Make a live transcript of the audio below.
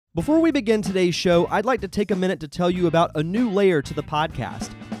Before we begin today's show, I'd like to take a minute to tell you about a new layer to the podcast.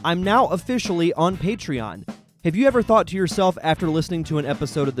 I'm now officially on Patreon. Have you ever thought to yourself after listening to an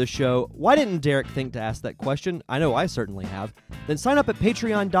episode of this show, why didn't Derek think to ask that question? I know I certainly have. Then sign up at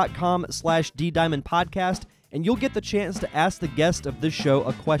patreon.com/DDiamondPodcast and you'll get the chance to ask the guest of this show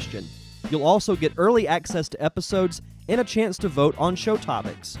a question. You'll also get early access to episodes and a chance to vote on show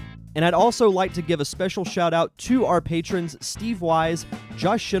topics. And I'd also like to give a special shout out to our patrons, Steve Wise,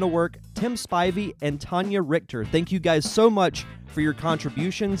 Josh Shinnework, Tim Spivey, and Tanya Richter. Thank you guys so much for your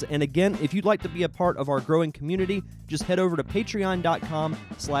contributions. And again, if you'd like to be a part of our growing community, just head over to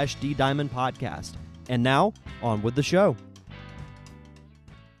patreon.com/DDiamondPodcast. And now, on with the show.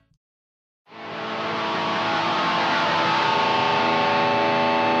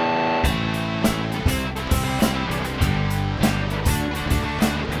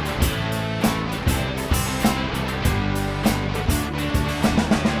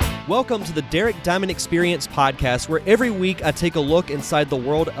 Welcome to the Derek Diamond Experience podcast, where every week I take a look inside the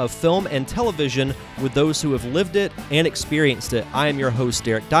world of film and television with those who have lived it and experienced it. I am your host,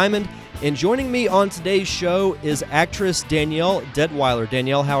 Derek Diamond, and joining me on today's show is actress Danielle Deadwyler.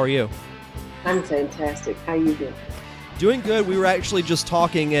 Danielle, how are you? I'm fantastic. How you doing? Doing good. We were actually just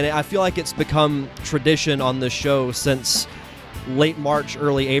talking, and I feel like it's become tradition on this show since late March,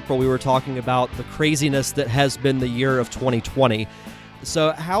 early April. We were talking about the craziness that has been the year of 2020.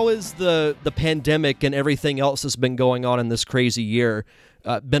 So how is the pandemic and everything else that's been going on in this crazy year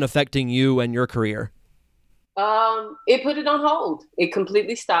been affecting you and your career? It put it on hold. It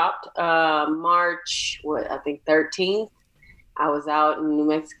completely stopped. March, 13th, I was out in New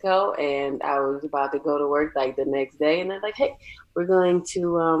Mexico and I was about to go to work like the next day. And they're like, hey, we're going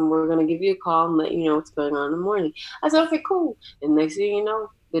to give you a call and let you know what's going on in the morning. I said, okay, cool. And next thing you know,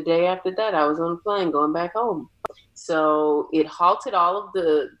 the day after that, I was on a plane going back home. So it halted all of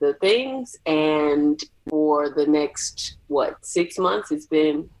the things. And for the next, 6 months, it's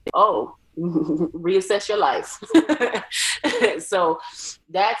been, reassess your life. So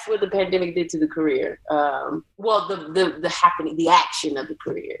that's what the pandemic did to the career. The action of the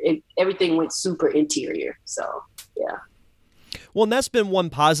career. Everything went super interior. So, yeah. Well, and that's been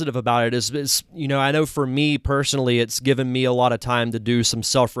one positive about it is, I know for me personally, it's given me a lot of time to do some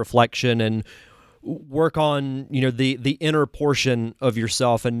self-reflection and work on, the inner portion of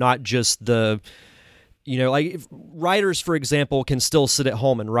yourself and not just like writers, for example, can still sit at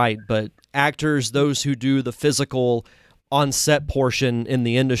home and write, but actors, those who do the physical on-set portion in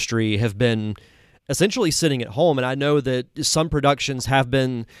the industry have been essentially sitting at home. And I know that some productions have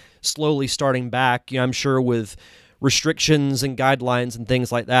been slowly starting back, I'm sure with restrictions and guidelines and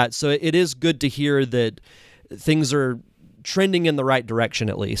things like that. So it is good to hear that things are trending in the right direction,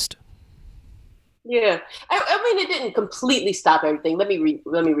 at least. Yeah, I mean, it didn't completely stop everything. Let me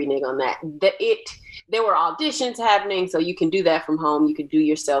renege on that. There were auditions happening, so you can do that from home. You can do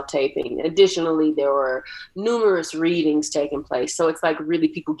your self-taping. Additionally, there were numerous readings taking place. So it's like really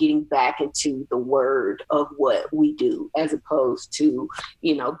people getting back into the word of what we do, as opposed to,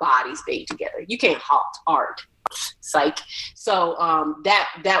 bodies being together. You can't halt art. Psych. So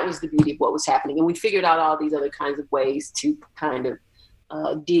that was the beauty of what was happening. And we figured out all these other kinds of ways to kind of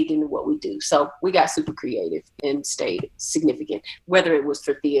dig into what we do. So we got super creative and stayed significant, whether it was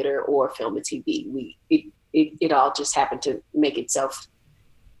for theater or film and TV. It all just happened to make itself,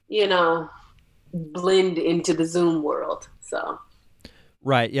 blend into the Zoom world. So.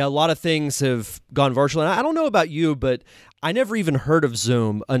 Right. Yeah. A lot of things have gone virtual. And I don't know about you, but I never even heard of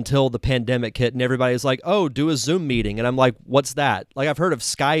Zoom until the pandemic hit and everybody's like, oh, do a Zoom meeting. And I'm like, what's that? Like, I've heard of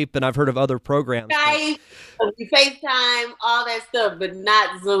Skype and I've heard of other programs. Skype, FaceTime, all that stuff, but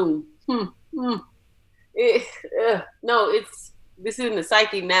not Zoom. This is in the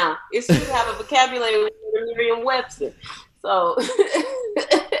psyche now. It should have a vocabulary with Merriam-Webster. So...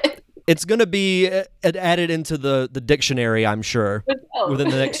 It's going to be added into the dictionary, I'm sure, within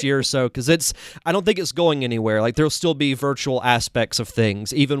the next year or so, because I don't think it's going anywhere. Like, there'll still be virtual aspects of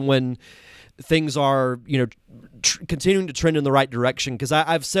things, even when things are, continuing to trend in the right direction. Because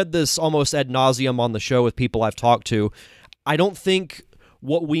I've said this almost ad nauseum on the show with people I've talked to. I don't think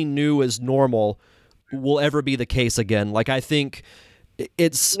what we knew as normal will ever be the case again. Like, I think...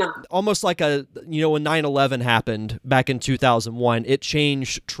 It's almost like when 9/11 happened back in 2001, it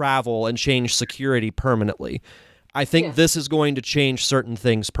changed travel and changed security permanently. I think this is going to change certain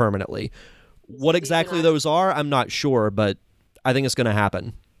things permanently. What exactly those are, I'm not sure, but I think it's going to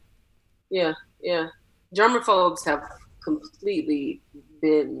happen. Yeah. Germaphobes have completely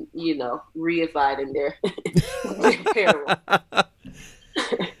been, reified in their peril.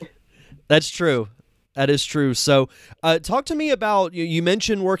 That's true. That is true. So talk to me about, you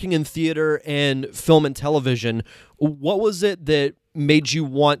mentioned working in theater and film and television. What was it that made you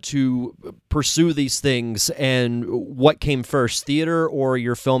want to pursue these things, and what came first, theater or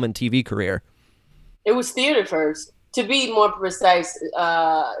your film and TV career? It was theater first. To be more precise,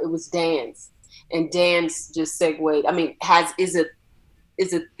 it was dance. And dance just segued. I mean,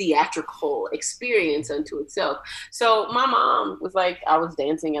 is a theatrical experience unto itself. So my mom was like, I was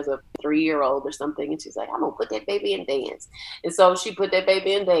dancing as a 3-year-old or something, and she's like, I'm gonna put that baby in dance. And so she put that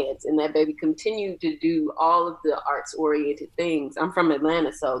baby in dance, and that baby continued to do all of the arts oriented things. I'm from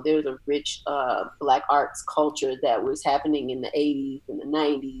Atlanta, so there's a rich Black arts culture that was happening in the 80s and the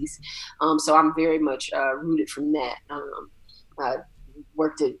 90s. So I'm very much rooted from that. I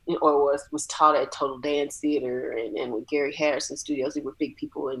worked at, or was taught at Total Dance Theater and with Gary Harrison Studios. They were big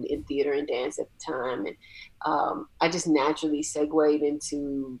people in theater and dance at the time. And I just naturally segued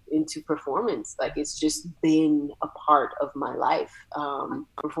into performance. Like, it's just been a part of my life,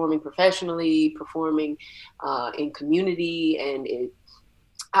 performing professionally, performing in community. And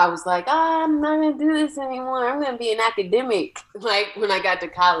I was like, I'm not going to do this anymore. I'm going to be an academic. Like, when I got to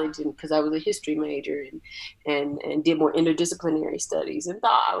college, and because I was a history major and did more interdisciplinary studies, and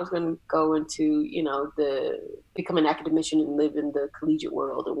thought I was going to go into, become an academician and live in the collegiate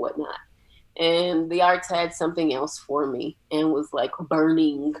world and whatnot. And the arts had something else for me and was like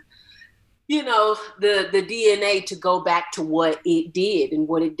burning, the DNA to go back to what it did and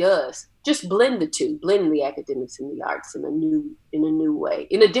what it does. Just blend the two, blend the academics and the arts in a new way,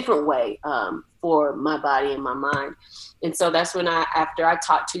 in a different way, for my body and my mind. And so that's when after I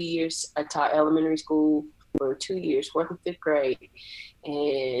taught 2 years, I taught elementary school for 2 years, 4th and 5th grade.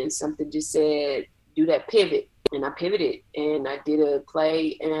 And something just said, do that pivot. And I pivoted, and I did a play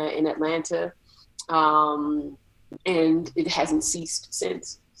in Atlanta. And it hasn't ceased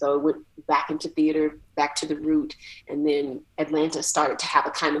since. So it went back into theater, back to the root. And then Atlanta started to have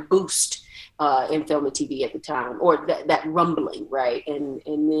a kind of boost in film and TV at the time, or that rumbling, right? And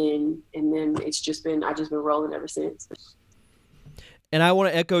then I've just been rolling ever since. And I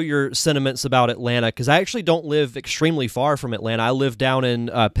want to echo your sentiments about Atlanta, because I actually don't live extremely far from Atlanta. I live down in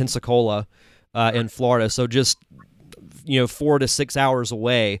Pensacola in Florida, so just 4 to 6 hours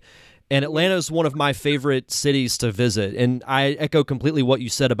away. And Atlanta is one of my favorite cities to visit. And I echo completely what you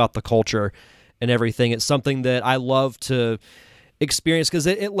said about the culture and everything. It's something that I love to experience, because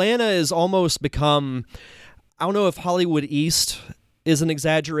Atlanta has almost become, I don't know if Hollywood East is an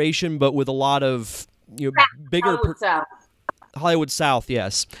exaggeration, but with a lot of bigger Hollywood South,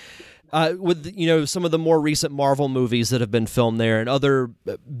 yes. With some of the more recent Marvel movies that have been filmed there and other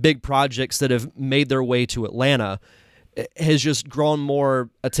big projects that have made their way to Atlanta, has just drawn more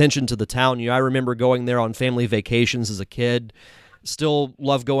attention to the town. I remember going there on family vacations as a kid. Still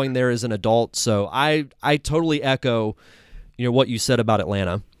love going there as an adult. So I totally echo, what you said about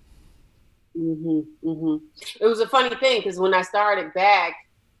Atlanta. Mm-hmm, mm-hmm. It was a funny thing, because when I started back,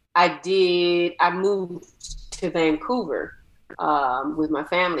 I moved to Vancouver with my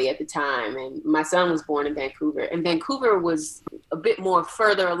family at the time, and my son was born in Vancouver, and Vancouver was a bit more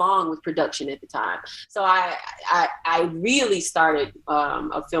further along with production at the time. So I really started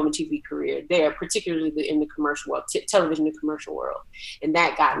a film and TV career there, particularly in the commercial world, television and commercial world, and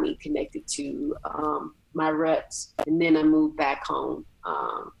that got me connected to my reps. And then I moved back home,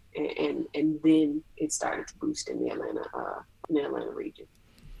 and then it started to boost in the Atlanta region.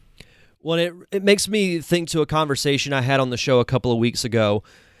 Well, it makes me think to a conversation I had on the show a couple of weeks ago.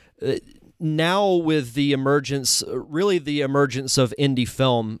 Now with the emergence of indie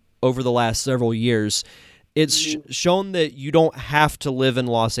film over the last several years, it's shown that you don't have to live in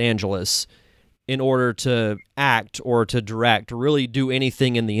Los Angeles in order to act or to direct or really do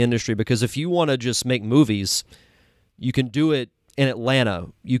anything in the industry. Because if you want to just make movies, you can do it in Atlanta.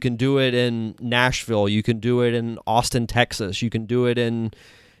 You can do it in Nashville. You can do it in Austin, Texas. You can do it in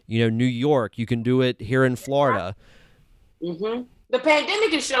New York. You can do it here in Florida. Mm-hmm. The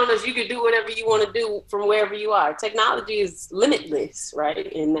pandemic has shown us you can do whatever you want to do from wherever you are. Technology is limitless, right,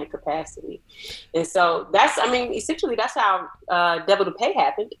 in that capacity. And so essentially that's how Devil to Pay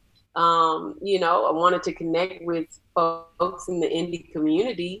happened. I wanted to connect with folks in the indie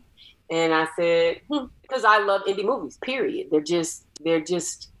community, and I said, because I love indie movies, period. They're just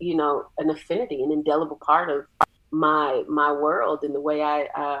an affinity, an indelible part of my world, and the way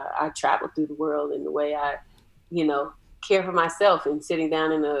I travel through the world, and the way I care for myself, and sitting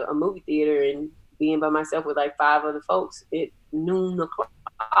down in a movie theater and being by myself with like 5 other folks at noon o'clock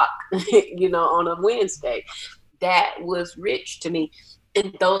on a Wednesday. That was rich to me.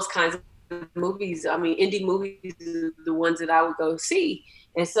 And those kinds of movies, I mean, indie movies, the ones that I would go see.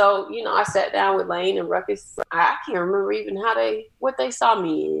 And so, you know, I sat down with Lane and Ruckus. I can't remember even what they saw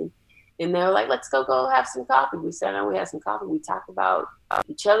me in. And they were like, let's go have some coffee. We sat down, we had some coffee. We talked about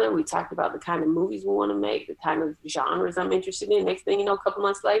each other. We talked about the kind of movies we want to make, the kind of genres I'm interested in. Next thing you know, a couple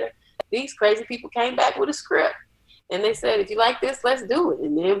months later, these crazy people came back with a script. And they said, if you like this, let's do it.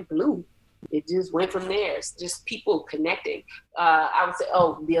 And then boom, it just went from there. It's just people connecting. I would say,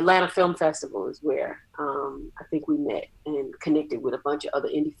 the Atlanta Film Festival is where I think we met and connected with a bunch of other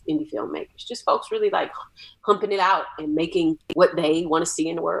indie filmmakers. Just folks really like humping it out and making what they want to see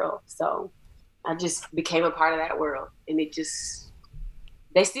in the world. So I just became a part of that world. And it just,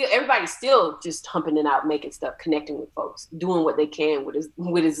 everybody's still just humping it out, making stuff, connecting with folks, doing what they can with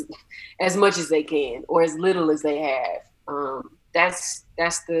as much as they can or as little as they have. That's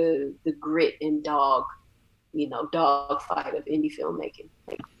the grit and dog fight of indie filmmaking.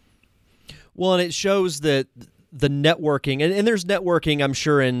 Well, and it shows that the networking, and there's networking, I'm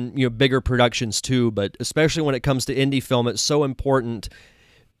sure, in bigger productions too, but especially when it comes to indie film, it's so important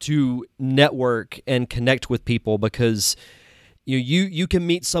to network and connect with people because you can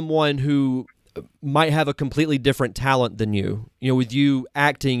meet someone who might have a completely different talent than you. With you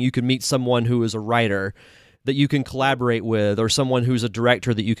acting, you can meet someone who is a writer that you can collaborate with, or someone who's a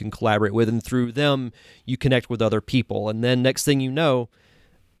director that you can collaborate with, and through them you connect with other people, and then next thing you know,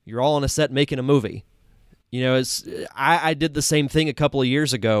 you're all on a set making a movie. I did the same thing a couple of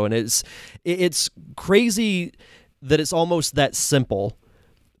years ago, and it's crazy that it's almost that simple,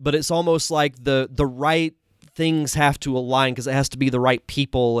 but it's almost like the right things have to align because it has to be the right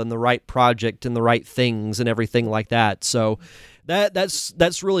people and the right project and the right things and everything like that. So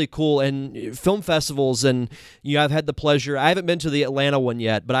that's really cool. And film festivals, and I've had the pleasure, I haven't been to the Atlanta one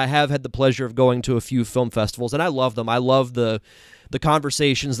yet, but I have had the pleasure of going to a few film festivals, and I love them. I love the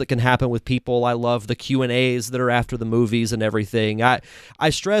conversations that can happen with people. I love the Q&As that are after the movies and everything. I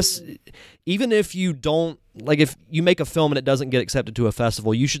stress, even if you don't, like if you make a film and it doesn't get accepted to a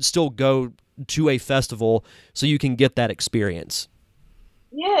festival, you should still go to a festival so you can get that experience.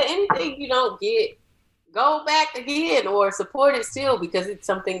 Yeah, anything you don't get, go back again or support it still, because it's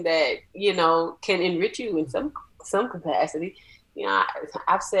something that, can enrich you in some capacity.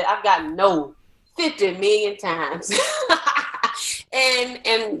 I've gotten no 50 million times.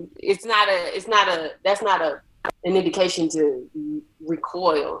 and that's not an indication to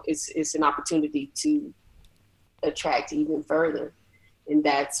recoil. It's an opportunity to attract even further. And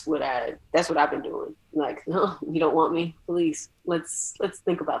that's what I've been doing. Like, no, you don't want me? Please, let's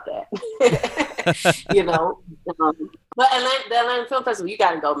think about that. But the Atlanta Film Festival, you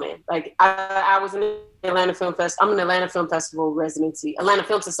got to go, man. Like, I was in the Atlanta Film Festival. I'm an Atlanta Film Festival residency, Atlanta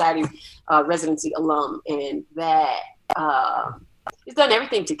Film Society residency alum, and that it's done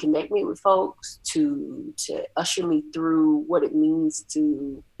everything to connect me with folks, to usher me through what it means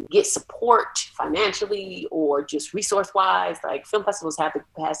to get support financially or just resource-wise. Like, film festivals have the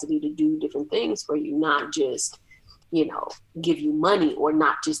capacity to do different things for you, not just, give you money or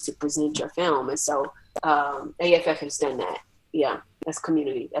not just to present your film. And so AFF has done that. Yeah, that's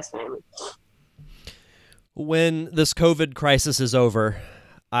community, that's family. When this COVID crisis is over,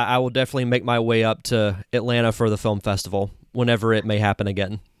 I will definitely make my way up to Atlanta for the film festival, whenever it may happen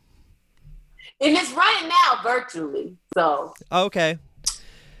again. And it's right now virtually, so. Okay.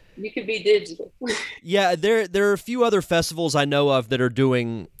 You could be digital. Yeah, there are a few other festivals I know of that are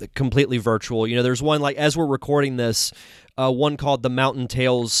doing completely virtual. There's one, like, as we're recording this, one called the Mountain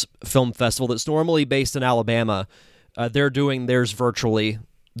Tales Film Festival that's normally based in Alabama. They're doing theirs virtually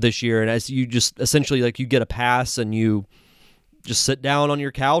this year, and as you just essentially, like, you get a pass and you just sit down on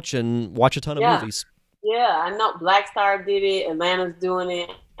your couch and watch a ton of movies. Yeah, I know Black Star did it. Atlanta's doing it.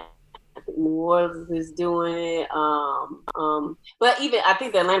 I think New Orleans is doing it. But even I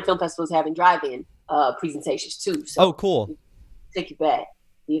think the Atlanta Film Festival is having drive-in presentations too. So cool. Take you back.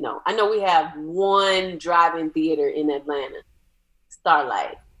 I know we have one drive-in theater in Atlanta,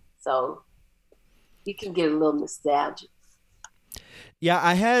 Starlight. So you can get a little nostalgic. Yeah,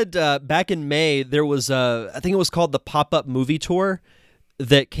 I had back in May, there was I think it was called the Pop-Up Movie Tour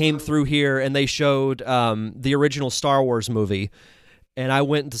that came through here, and they showed the original Star Wars movie, and I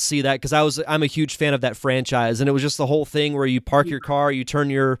went to see that because I'm a huge fan of that franchise, and it was just the whole thing where you park your car, you turn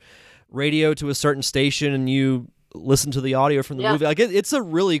your radio to a certain station, and you listen to the audio from the movie. Like it's a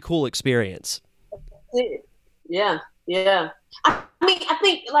really cool experience. Yeah. I mean, I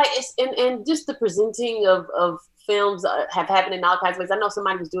think like it's and just the presenting of films have happened in all kinds of ways. I know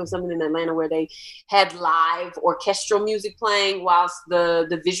somebody was doing something in Atlanta where they had live orchestral music playing whilst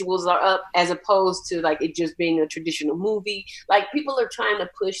the visuals are up, as opposed to like it just being a traditional movie. Like, people are trying to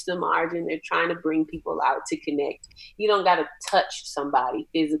push the margin. They're trying to bring people out to connect. You don't got to touch somebody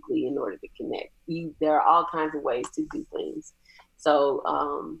physically in order to connect. There are all kinds of ways to do things. So,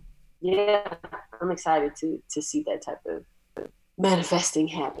 yeah, I'm excited to see that type of manifesting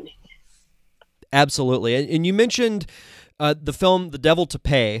happening. Absolutely. And you mentioned the film The Devil to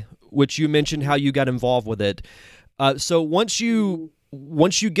Pay, which you mentioned how you got involved with it. So once you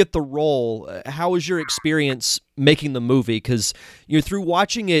get the role, how was your experience making the movie? Because through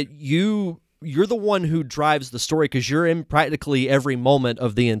watching it, you're the one who drives the story, because you're in practically every moment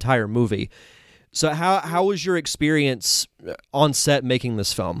of the entire movie. So how was your experience on set making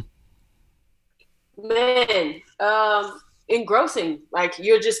this film? Man, engrossing. Like,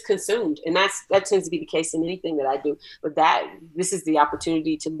 you're just consumed, and that tends to be the case in anything that I do. But this is the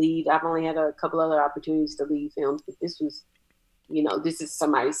opportunity to lead. I've only had a couple other opportunities to lead films, but this was, this is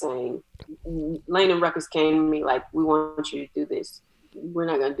somebody saying, Lane and Ruckus came to me like, we want you to do this. We're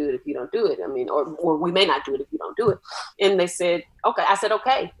not going to do it if you don't do it. I mean, or we may not do it if you don't do it. And they said, okay. I said,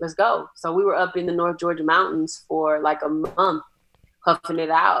 okay, let's go. So we were up in the North Georgia mountains for like a month, huffing it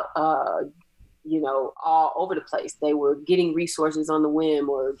out, all over the place. They were getting resources on the whim,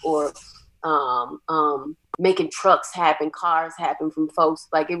 or making trucks happen, cars happen from folks.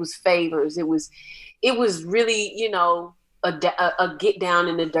 Like, it was favors. It was really, a get down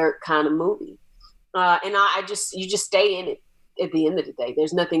in the dirt kind of movie. And you just stay in it. At the end of the day,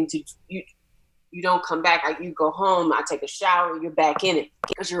 there's nothing to you don't come back. Like, you go home, I take a shower, you're back in it,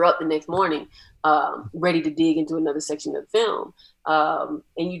 because you're up the next morning, ready to dig into another section of the film. And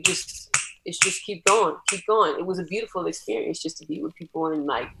it's just keep going. It was a beautiful experience just to be with people and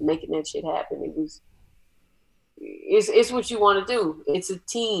like making that shit happen. It's what you want to do. It's a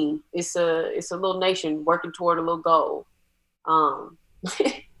team. It's a little nation working toward a little goal.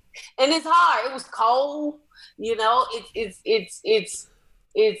 And it's hard. It was cold.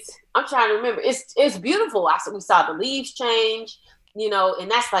 It's I'm trying to remember. It's beautiful. We saw the leaves change,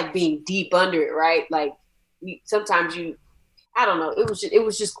 and that's like being deep under it, right? Like, sometimes I don't know. It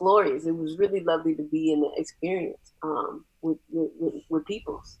was just glorious. It was really lovely to be in the experience with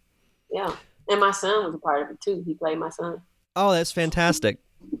people. Yeah. And my son was a part of it too. He played my son. Oh, that's fantastic.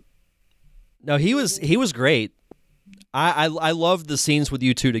 No, he was great. I loved the scenes with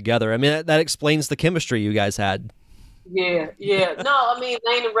you two together. I mean, that explains the chemistry you guys had. Yeah. No, I mean,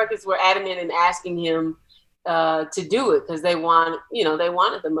 Lane and Ruckus were adamant in asking him to do it, because they wanted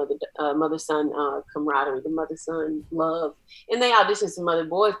the mother-son camaraderie, the mother-son love. And they auditioned some other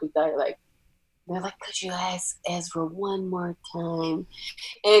boys, but they're like, could you ask Ezra one more time?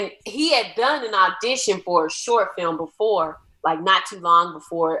 And he had done an audition for a short film before, like not too long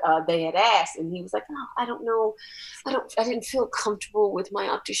before they had asked, and he was like, "Oh, I don't know, I didn't feel comfortable with my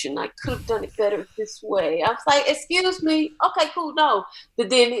audition. I could have done it better this way." I was like, "Excuse me, okay, cool, no."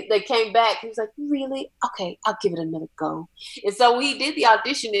 But then they came back. He was like, "Really? Okay, I'll give it another go." And so he did the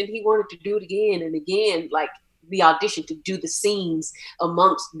audition, and he wanted to do it again and again, like the audition to do the scenes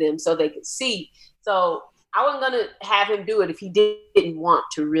amongst them so they could see. So I wasn't going to have him do it if he didn't want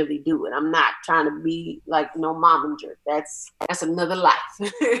to really do it. I'm not trying to be like no momager. That's another life.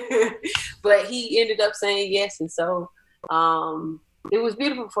 But he ended up saying yes. And so it was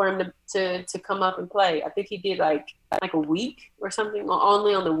beautiful for him to come up and play. I think he did like a week or something, or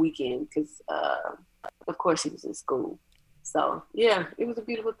only on the weekend, because of course he was in school. So yeah, it was a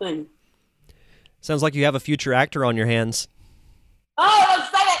beautiful thing. Sounds like you have a future actor on your hands. Oh,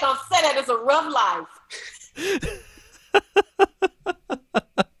 don't say that. It's a rough life.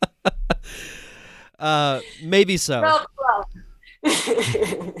 Maybe so.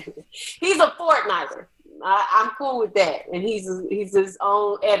 He's a fortnighter. I'm cool with that, and he's his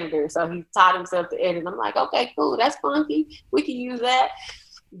own editor, so he taught himself to edit. I'm like, okay, cool, that's funky. We can use that,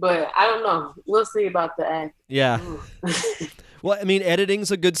 but I don't know. We'll see about the act. Yeah. Well, I mean,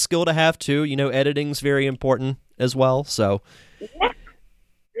 editing's a good skill to have too. Editing's very important as well. So yeah.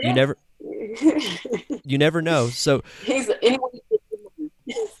 You never know. So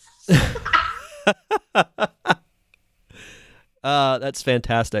that's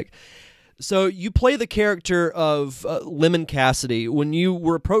fantastic. So you play the character of Lemon Cassidy. When you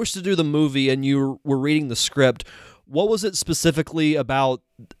were approached to do the movie and you were reading the script, what was it specifically about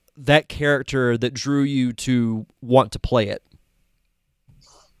that character that drew you to want to play it?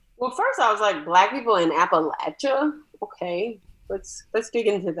 Well, first I was like, Black people in Appalachia? Okay, let's dig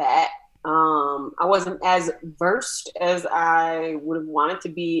into that. I wasn't as versed as I would have wanted to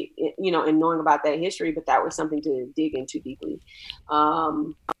be, you know, in knowing about that history, but that was something to dig into deeply.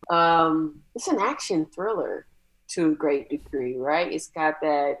 It's an action thriller to a great degree, right? It's got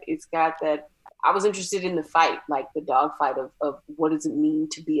that. I was interested in the fight, like the dog fight of what does it mean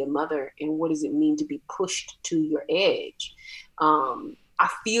to be a mother and what does it mean to be pushed to your edge. I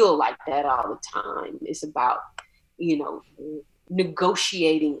feel like that all the time. It's about, you know,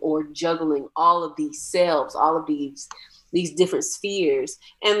 negotiating or juggling all of these selves, all of these different spheres.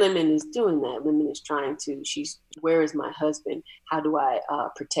 And Lemon is doing that. Lemon is trying to, where is my husband? How do I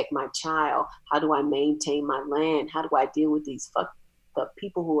protect my child? How do I maintain my land? How do I deal with these fucked up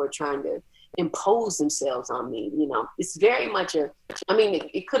people who are trying to impose themselves on me? You know, it's very much it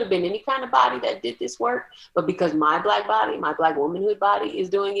could have been any kind of body that did this work, but because my Black body, my Black womanhood body is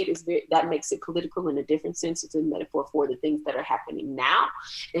doing it, that makes it political in a different sense. It's a metaphor for the things that are happening now.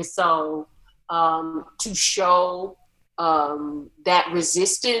 And so to show that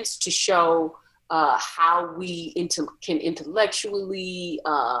resistance, to show how we can intellectually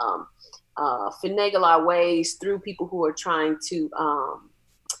finagle our ways through people who are trying to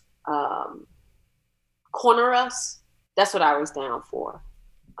corner us. That's what I was down for,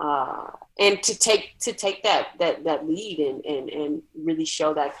 and to take that lead and really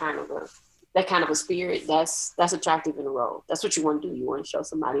show that kind of a spirit. That's attractive in a role. That's what you want to do. You want to show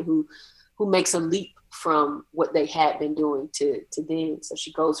somebody who makes a leap from what they had been doing to then. So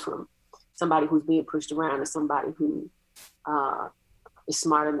she goes from somebody who's being pushed around to somebody who is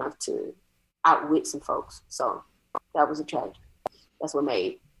smart enough to outwit some folks. So that was attractive. That's what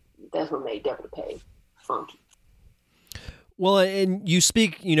made Devil to Pay funky. Well, and you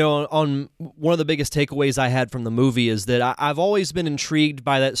speak, you know, on one of the biggest takeaways I had from the movie is that I've always been intrigued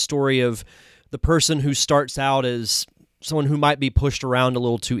by that story of the person who starts out as someone who might be pushed around a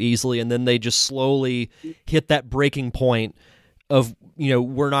little too easily, and then they just slowly hit that breaking point of, you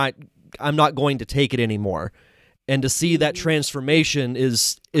know, I'm not going to take it anymore. And to see that transformation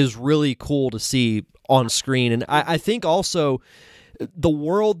is really cool to see on screen. And I think also the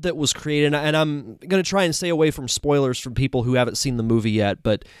world that was created, and I'm going to try and stay away from spoilers from people who haven't seen the movie yet,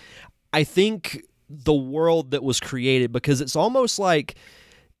 but I think the world that was created, because it's almost like,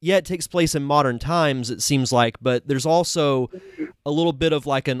 yeah, it takes place in modern times, it seems like, but there's also a little bit of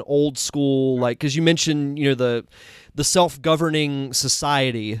like an old school, like, because you mentioned, you know, the self-governing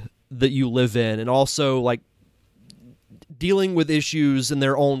society that you live in, and also like dealing with issues in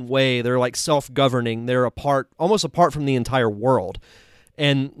their own way. They're like self-governing. They're almost apart from the entire world.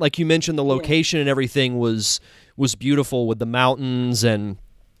 And like you mentioned, the location and everything was beautiful with the mountains and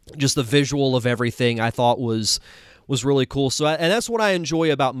just the visual of everything. I thought was really cool. So, and that's what I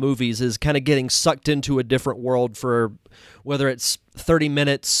enjoy about movies, is kind of getting sucked into a different world for whether it's 30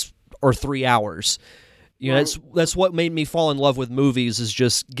 minutes or 3 hours. You know, that's what made me fall in love with movies, is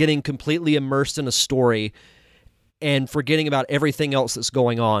just getting completely immersed in a story and forgetting about everything else that's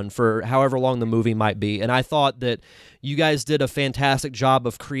going on for however long the movie might be. And I thought that you guys did a fantastic job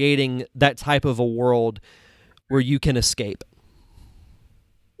of creating that type of a world where you can escape.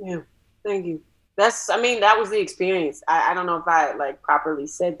 Yeah, thank you. That was the experience. I don't know if I like properly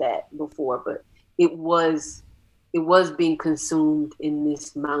said that before, but it was being consumed in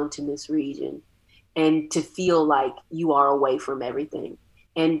this mountainous region, and to feel like you are away from everything,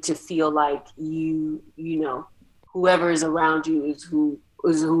 and to feel like you know, whoever is around you is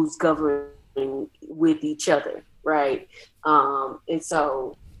who's governing with each other, right? And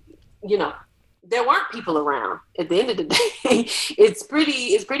so, you know, there weren't people around at the end of the day. It's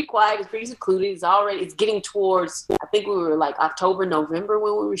pretty quiet. It's pretty secluded. It's getting towards, I think we were like October, November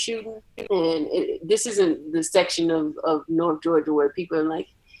when we were shooting. And this isn't the section of North Georgia where people are like,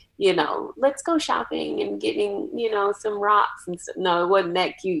 you know, let's go shopping and getting, you know, some rocks. And no, it wasn't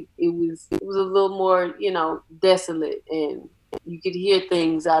that cute. It was a little more, you know, desolate, and you could hear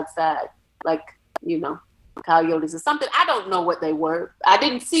things outside, like, you know, coyotes or something. I don't know what they were. I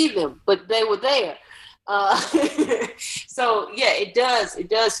didn't see them, but they were there. So yeah, it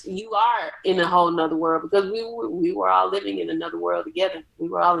does. You are in a whole nother world, because we were all living in another world together. We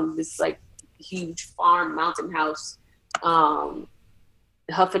were all in this like huge farm mountain house,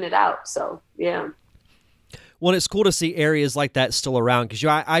 huffing it out. So yeah. Well, it's cool to see areas like that still around, because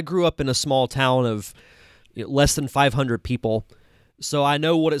I grew up in a small town of less than 500 people. So I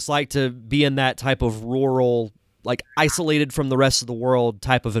know what it's like to be in that type of rural, like isolated from the rest of the world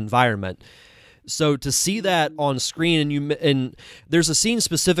type of environment. So to see that on screen, and there's a scene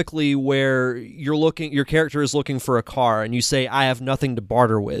specifically where your character is looking for a car, and you say, "I have nothing to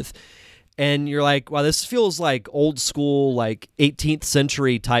barter with." And you're like, wow, this feels like old school, like 18th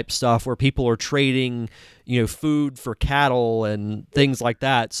century type stuff where people are trading, food for cattle and things like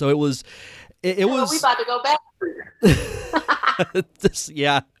that. So it was. We about to go back.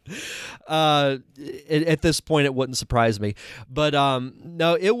 Yeah. At this point, it wouldn't surprise me. But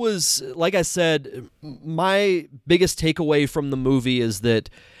no, it was, like I said, my biggest takeaway from the movie is that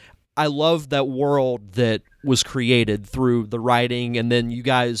I love that world that was created through the writing, and then you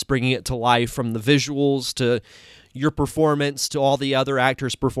guys bringing it to life from the visuals to your performance to all the other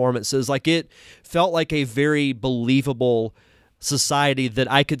actors' performances. Like, it felt like a very believable society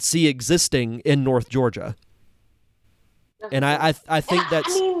that I could see existing in North Georgia. And I think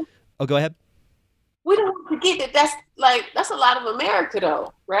that's... Oh, go ahead. We don't forget that that's a lot of America,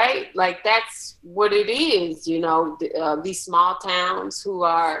 though, right? Like, that's what it is, these small towns who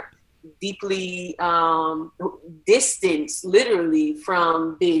are deeply distanced, literally,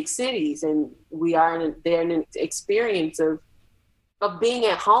 from big cities. And they're in an experience of being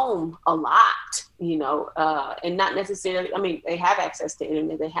at home a lot, and not necessarily, they have access to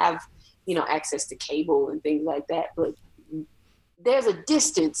internet, they have, access to cable and things like that, but there's a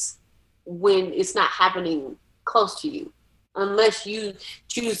distance when it's not happening close to you, unless you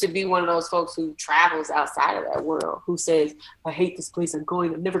choose to be one of those folks who travels outside of that world, who says, I hate this place, I'm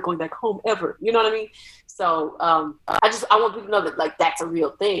never going back home ever. You know what I mean? So I want people to know that, like, that's a real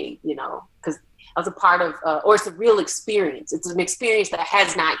thing, because I was a part of, or it's a real experience. It's an experience that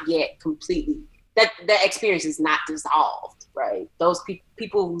has not yet completely, that experience is not dissolved, right? Those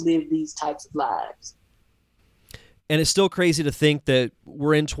people live these types of lives. And it's still crazy to think that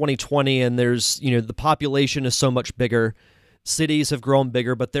we're in 2020 and there's, the population is so much bigger. Cities have grown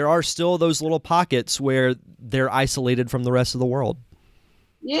bigger, but there are still those little pockets where they're isolated from the rest of the world.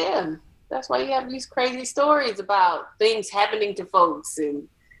 Yeah, that's why you have these crazy stories about things happening to folks. And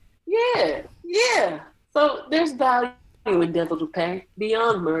yeah. So there's value in Devil to Pay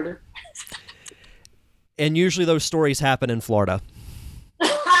beyond murder. And usually those stories happen in Florida.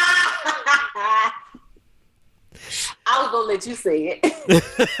 I was going to let you say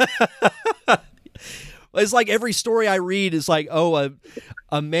it. It's like every story I read is like, a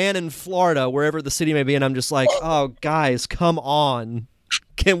man in Florida, wherever the city may be, and I'm just like, oh, guys, come on.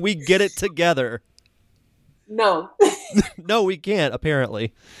 Can we get it together? No. No, we can't,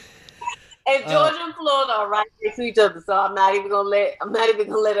 apparently. And Georgia and Florida are right next to each other, so I'm not even gonna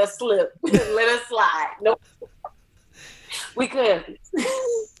let us slip. Let us slide. Nope. We could.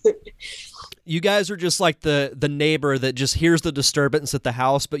 You guys are just like the neighbor that just hears the disturbance at the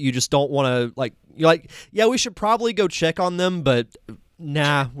house, but you just don't want to, like, you're like, yeah, we should probably go check on them, but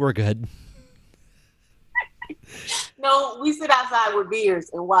nah, we're good. No, we sit outside with beers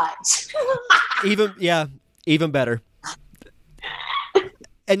and watch. Even better.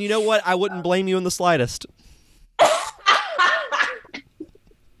 And you know what? I wouldn't blame you in the slightest.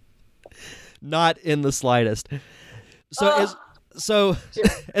 Not in the slightest. So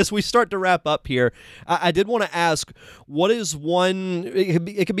as we start to wrap up here, I did want to ask, what is one,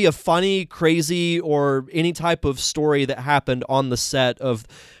 it could be a funny, crazy, or any type of story that happened on the set of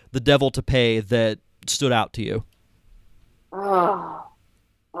The Devil to Pay that stood out to you? Oh,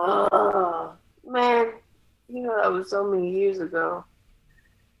 man. That was so many years ago.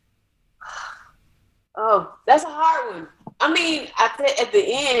 Oh, that's a hard one. I mean, at the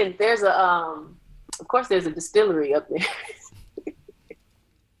end, there's of course, there's a distillery up there.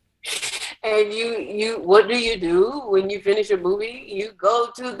 And you what do you do when you finish a movie? You go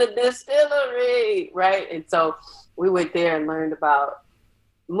to the distillery, right? And so we went there and learned about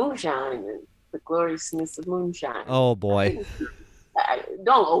moonshine and the gloriousness of moonshine. Oh, boy.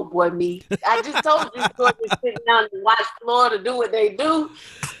 Don't oh boy me. I just told you, Georgia's sitting down and watch Florida do what they do.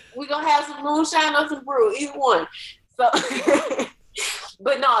 We're going to have some moonshine or some brew, either one. So,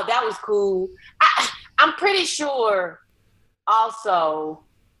 but no, that was cool. I'm pretty sure also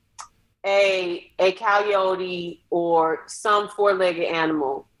a coyote or some four-legged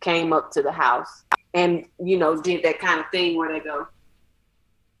animal came up to the house and, did that kind of thing where they go,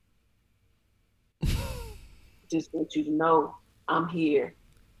 just want you to know I'm here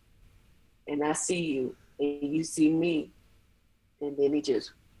and I see you and you see me. And then he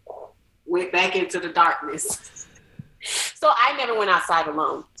just went back into the darkness. So I never went outside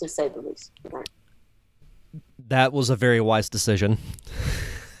alone, to say the least. Right. That was a very wise decision.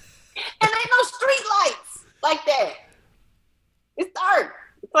 And ain't no street lights like that. It's dark.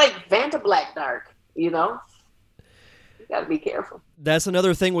 It's like Vanta Black dark, You gotta be careful. That's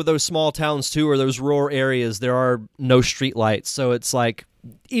another thing with those small towns too, or those rural areas. There are no street lights, so it's like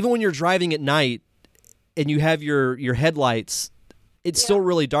even when you're driving at night and you have your headlights, it's still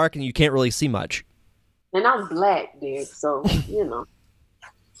really dark and you can't really see much. And I'm black, dude, so you know.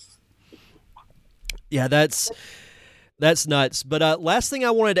 Yeah, that's nuts. But last thing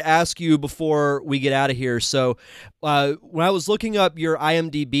I wanted to ask you before we get out of here. So when I was looking up your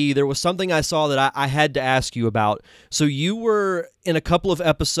IMDb, there was something I saw that I had to ask you about. So you were in a couple of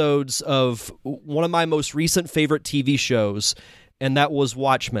episodes of one of my most recent favorite TV shows, and that was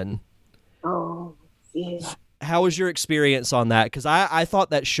Watchmen. Oh, yeah. How was your experience on that? Because I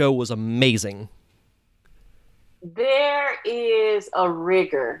thought that show was amazing. There is a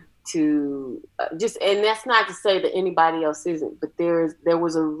rigor to and that's not to say that anybody else isn't, but there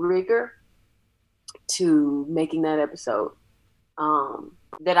was a rigor to making that episode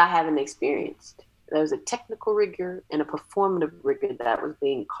that I haven't experienced. There was a technical rigor and a performative rigor that was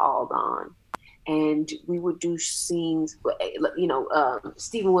being called on. And we would do scenes, you know,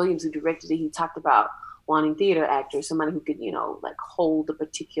 Stephen Williams, who directed it, he talked about wanting theater actors, somebody who could, you know, like hold a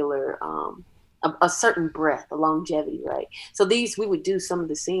particular, a certain breath, a longevity, right? So we would do some of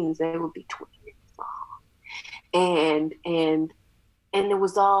the scenes, they would be 20 minutes long. And it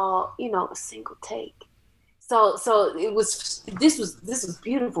was all, you know, a single take. So this was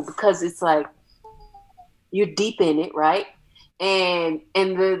beautiful because it's like, you're deep in it, right? And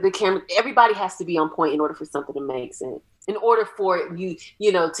the camera, everybody has to be on point in order for something to make sense. In order for you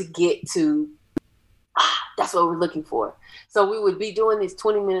know, to get to, that's what we're looking for. So we would be doing this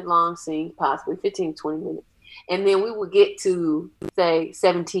 20-minute long scene, possibly 15, 20 minutes. And then we would get to, say,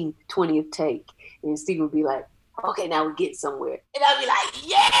 17th, 20th take. And Steve would be like, okay, now we get somewhere. And I'd be like,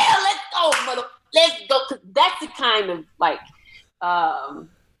 yeah, let's go, mother. Let's go. That's the kind of, like,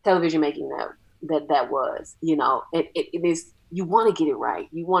 television making that was, you know. It is, you want to get it right.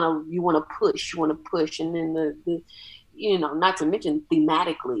 You want to push. And then the you know, not to mention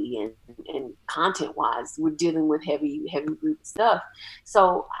thematically and content wise, we're dealing with heavy stuff.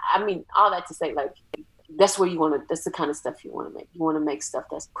 So, I mean, all that to say, like, that's where that's the kind of stuff you want to make. You want to make stuff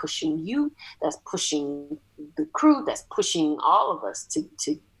that's pushing you, that's pushing the crew, that's pushing all of us to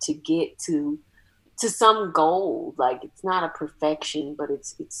get to some goal. Like, it's not a perfection, but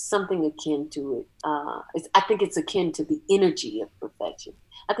it's something akin to it. I think it's akin to the energy of perfection.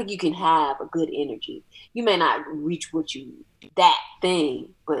 I think you can have a good energy. You may not reach that thing,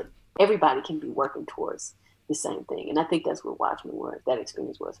 but everybody can be working towards the same thing. And I think that's what Watchmen was. That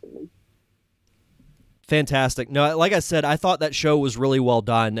experience was for me. Fantastic. No, like I said, I thought that show was really well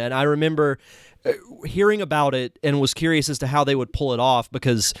done. And I remember hearing about it and was curious as to how they would pull it off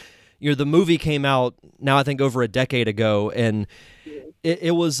because, you know, the movie came out now, I think, over a decade ago. And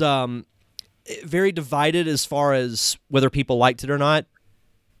it was very divided as far as whether people liked it or not.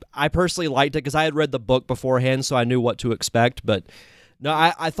 I personally liked it because I had read the book beforehand, so I knew what to expect. But no,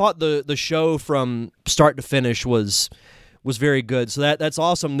 I thought the show from start to finish was very good. So that's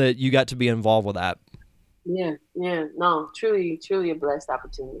awesome that you got to be involved with that. Yeah. No, truly a blessed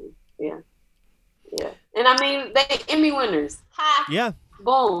opportunity. Yeah. And I mean, they Emmy winners. Ha! Yeah.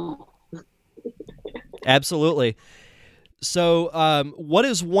 Boom. Absolutely. So, what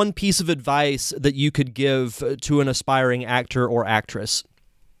is one piece of advice that you could give to an aspiring actor or actress?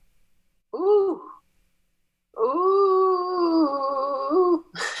 Ooh.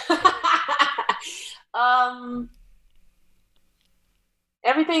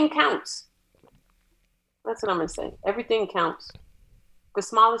 Everything counts. That's what I'm going to say. Everything counts. The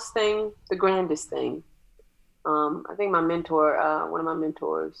smallest thing, the grandest thing. I think my mentor, one of my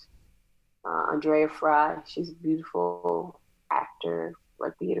mentors, Andrea Fry, she's a beautiful actor,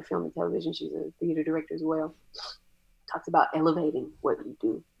 like theater, film, and television. She's a theater director as well. Talks about elevating what you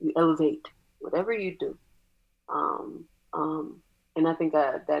do. You elevate whatever you do. And I think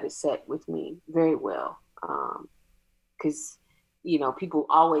that is set with me very well. Because, you know, people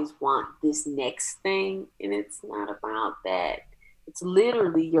always want this next thing, and it's not about that. It's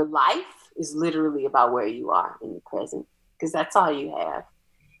literally, your life is literally about where you are in the present, because that's all you have.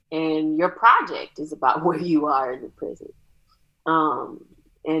 And your project is about where you are in the present.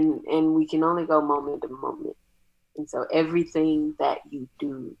 And we can only go moment to moment. And so everything that you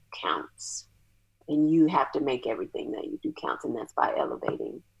do counts. And you have to make everything that you do count. And that's by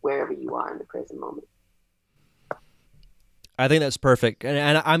elevating wherever you are in the present moment. I think that's perfect.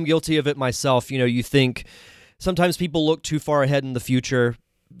 And I'm guilty of it myself. You know, you think sometimes people look too far ahead in the future.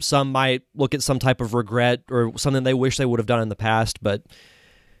 Some might look at some type of regret or something they wish they would have done in the past. But,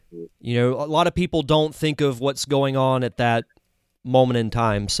 you know, a lot of people don't think of what's going on at that moment in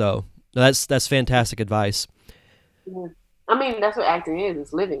time. So that's fantastic advice. Yeah. I mean, that's what acting is.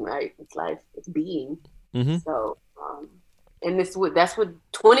 It's living, right? It's life. It's being. Mm-hmm. So, and that's what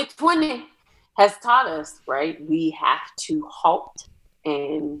 2020 has taught us, right? We have to halt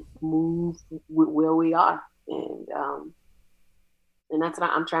and move where we are. And that's what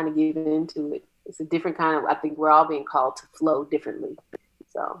I'm trying to get into it. It's a different kind of, I think we're all being called to flow differently.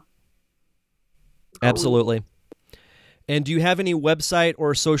 So. Absolutely. And do you have any website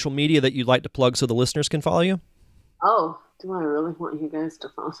or social media that you'd like to plug so the listeners can follow you? Oh, do I really want you guys to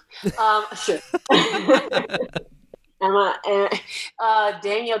follow? Sure. I'm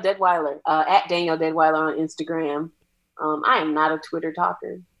Danielle Deadwyler, at Danielle Deadwyler on Instagram. I am not a Twitter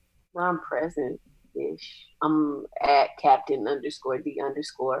talker, but I'm present-ish. I'm at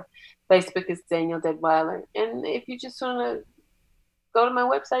Captain_D_. Facebook is Danielle Deadwyler. And if you just want to go to my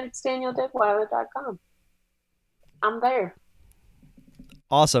website, it's DanielleDeadwyler.com. I'm there.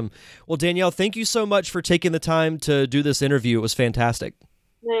 Awesome. Well, Danielle, thank you so much for taking the time to do this interview. It was fantastic.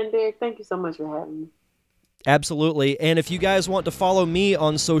 Man, Derek, thank you so much for having me. Absolutely. And if you guys want to follow me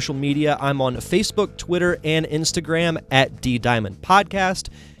on social media, I'm on Facebook, Twitter, and Instagram at DDiamondPodcast.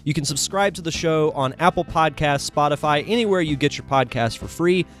 You can subscribe to the show on Apple Podcasts, Spotify, anywhere you get your podcast for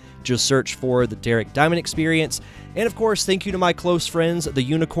free. Just search for The Derek Diamond Experience. And of course, thank you to my close friends, the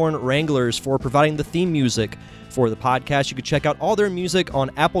Unicorn Wranglers, for providing the theme music for the podcast. You can check out all their music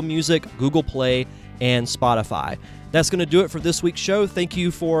on Apple Music, Google Play, and Spotify. That's going to do it for this week's show. Thank you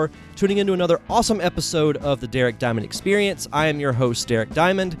for tuning into another awesome episode of The Derek Diamond Experience. I am your host, Derek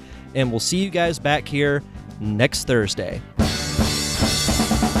Diamond, and we'll see you guys back here next Thursday.